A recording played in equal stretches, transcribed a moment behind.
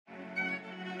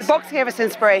Boks gave us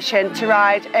inspiration to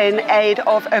ride in aid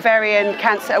of ovarian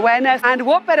cancer awareness. And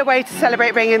what better way to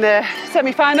celebrate being in the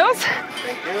semi-finals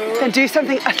than do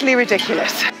something utterly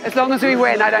ridiculous. As long as we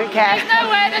win, I don't care. There's no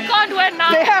way they can't win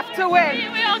now. They have to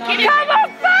win. We are kidding. Come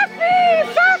on, Faffy!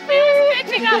 Faffy!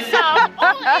 Stretching ourselves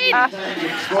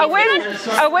all in.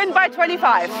 A win by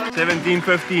 25.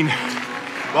 17-15.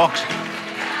 Boks.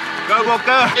 Go,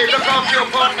 Bokke! Look after your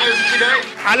partners today.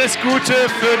 Alles Gute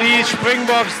für die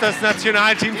Springboks, das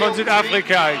Nationalteam von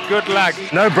Südafrika. Good luck.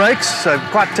 No breaks, so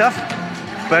quite tough,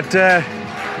 but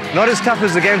not as tough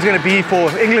as the game's going to be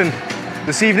for England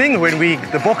this evening when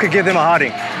the Bokke give them a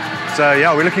harding. So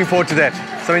yeah, we're looking forward to that.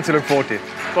 Something to look forward to.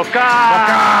 Bokke!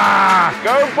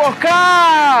 Go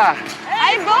Bokke!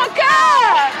 Hey Bokke!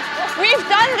 We've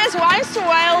done this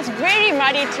Wines2Whales very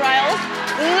muddy trails.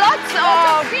 Lots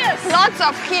of fears,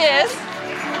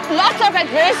 lots of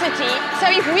adversity. So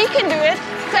if we can do it,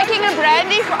 taking a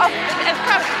brandy you've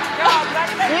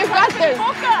got this.